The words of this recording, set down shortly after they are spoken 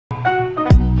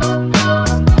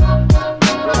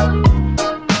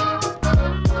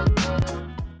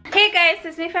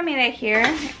Familia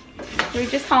here. We're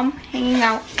just home hanging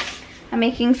out. I'm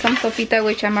making some sopita,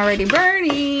 which I'm already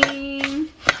burning.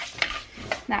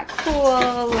 Not cool.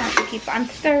 We'll have to keep on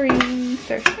stirring.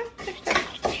 Stir.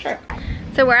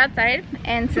 So we're outside,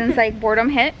 and since like boredom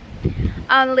hit,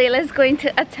 Layla's going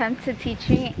to attempt to teach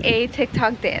me a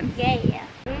TikTok dance. Yeah.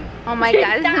 Oh my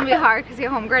god, it's gonna be hard because your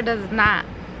homegirl does not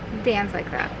dance like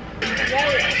that.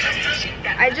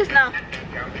 Yeah. I just know.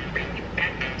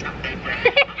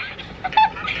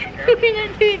 We're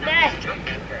gonna do that.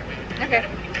 Okay.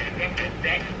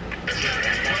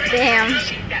 Damn.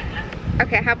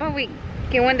 Okay, how about we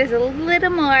get one that's a little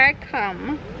more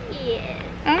calm? Yeah.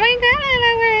 Oh my god,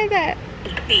 where is that?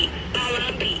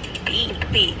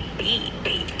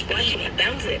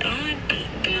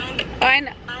 Oh, I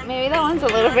know. Maybe that one's a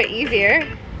little bit easier.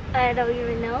 I don't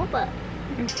even know, but.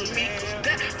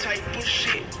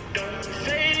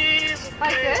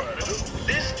 Like this?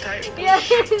 Yeah.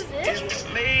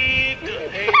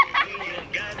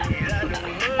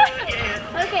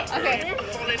 Okay.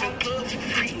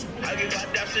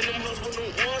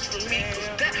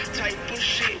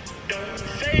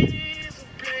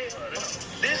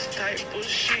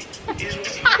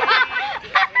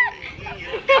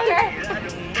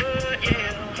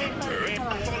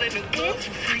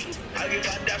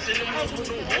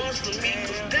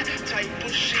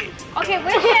 Okay,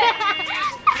 wait.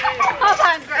 Hold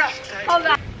on, girl. Hold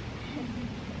on.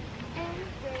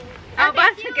 I'm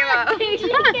about to give up. You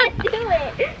can't do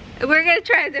it. We're gonna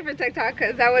try a different TikTok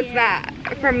because that was not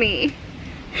for me.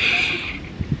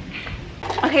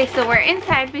 Okay, so we're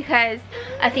inside because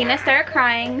Athena started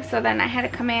crying, so then I had to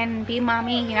come in and be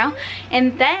mommy, you know.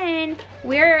 And then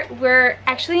we're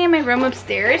actually in my room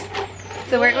upstairs,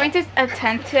 so we're going to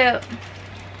attempt to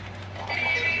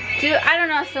do, I don't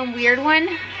know, some weird one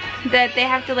that they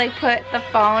have to like put the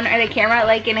phone or the camera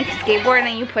like in a skateboard and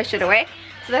then you push it away.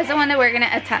 So that's the one that we're gonna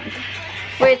attempt,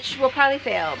 which will probably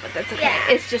fail, but that's okay. Yeah.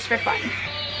 It's just for fun.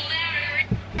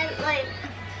 And like,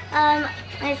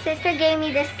 my sister gave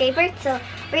me this skateboard, so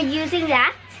we're using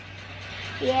that.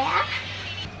 Yeah.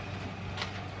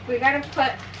 We gotta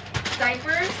put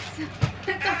diapers.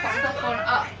 Put the phone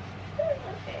up.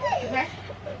 Okay.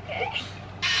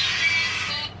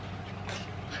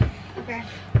 Okay.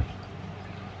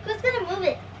 Who's gonna move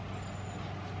it?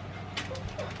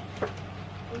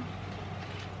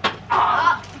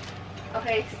 Oh.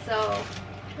 Okay, so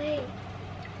Wait.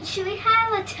 Should we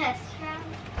have a test round?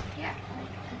 yeah.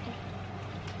 Okay.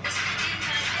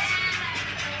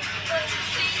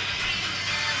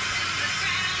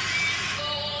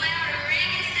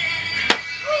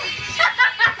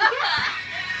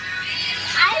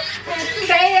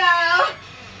 Fail.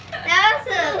 That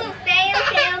was a fail.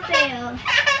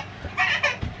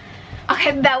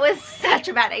 Okay, that was such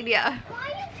a bad idea.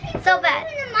 So bad.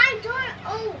 My door.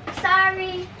 Oh,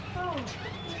 sorry. Oh.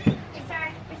 We're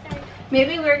sorry.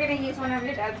 Maybe we're gonna use one of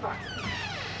your dad's boxes.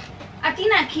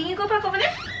 Athena, can you go back over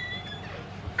there?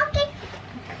 Okay.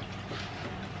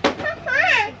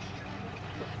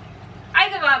 I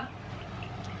give up.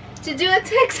 To do a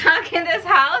TikTok in this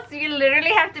house, you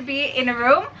literally have to be in a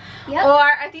room, Yep. or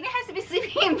Athena has to be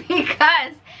sleeping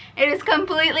because it is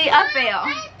completely a fail.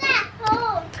 What's that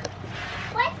hole?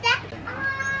 What's that?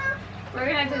 We're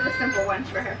gonna do the simple one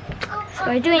for her. So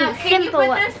we're doing Now, a can simple you put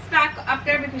one. this back up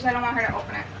there because I don't want her to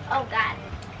open it. Oh God.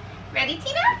 Ready,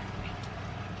 Tina?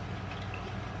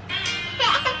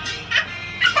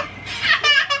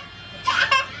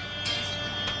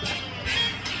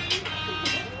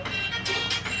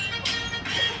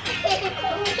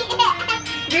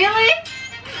 Really?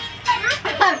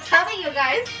 I'm telling you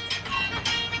guys.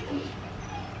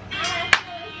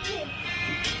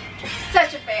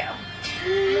 Such a fail.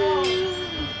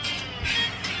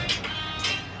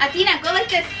 Athena, go like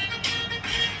this.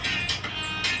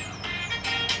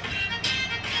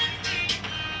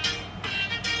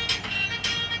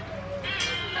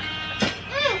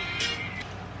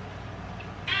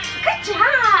 Good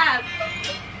job.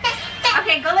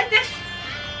 Okay, go like this.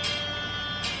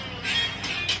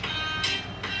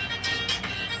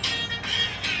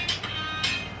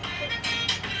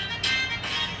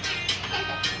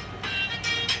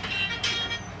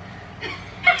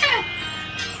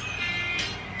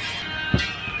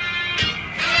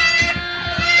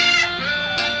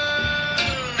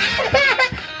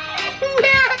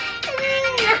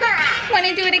 Want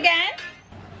to do it again?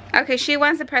 Okay, she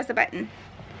wants to press the button.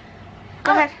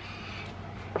 Go ahead.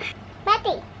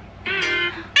 Betty.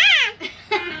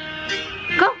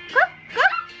 Go.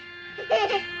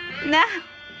 No.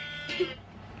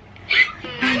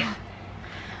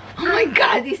 Oh my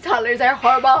god, these toddlers are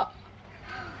horrible.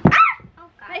 Oh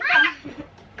God.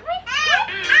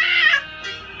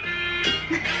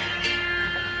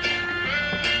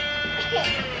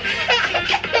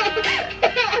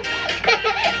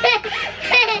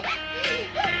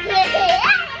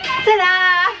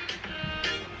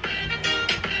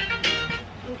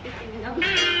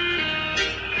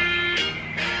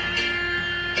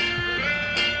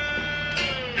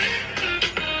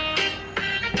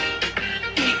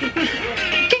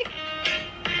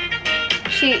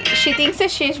 She thinks that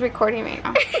she's recording right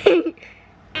now.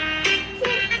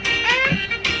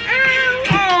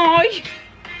 Oh,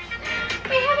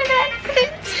 we had an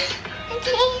accident.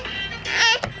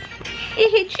 It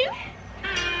hit you?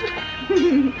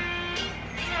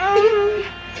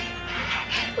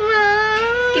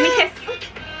 Give me a kiss.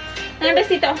 Un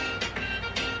besito.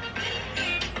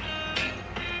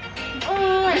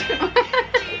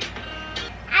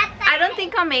 I don't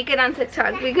think I'll make it on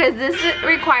TikTok because this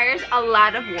requires a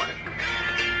lot of work.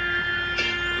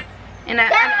 And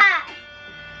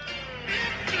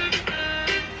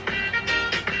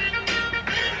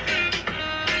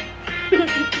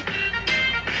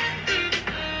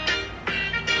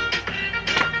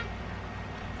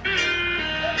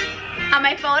on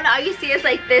my phone, all you see is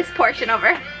like this portion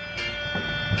over.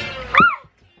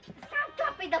 Stop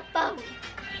dropping the phone.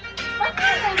 What the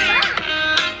fuck? What the fuck?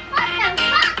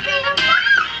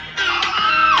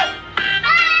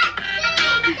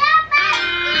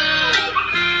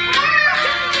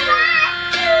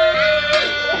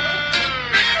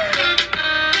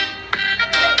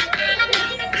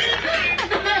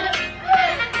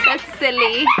 That's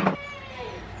silly.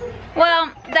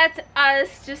 Well, that's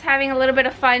us just having a little bit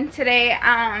of fun today.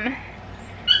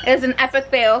 It was an epic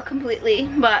fail completely,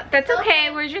 but that's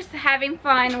okay. We're just having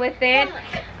fun with it.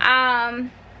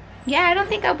 Yeah, I don't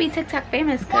think I'll be TikTok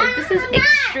famous because this is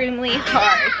extremely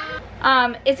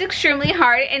hard. It's extremely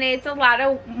hard and it's a lot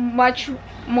of much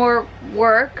more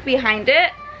work behind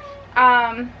it.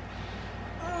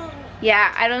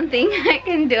 Yeah, I don't think I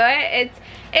can do it.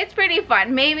 It's pretty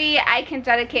fun. Maybe I can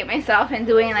dedicate myself in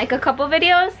doing like a couple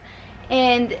videos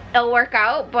and it'll work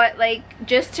out, but like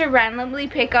just to randomly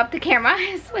pick up the camera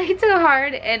is way too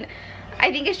hard, and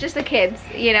I think it's just the kids,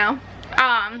 you know.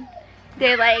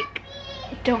 They like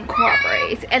don't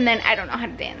cooperate, and then I don't know how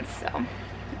to dance, so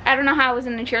I don't know how I was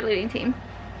in the cheerleading team.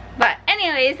 But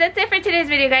anyways, that's it for today's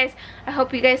video, guys. I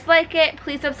hope you guys like it.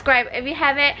 Please subscribe if you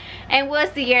haven't, and we'll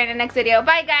see you in the next video.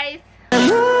 Bye, guys.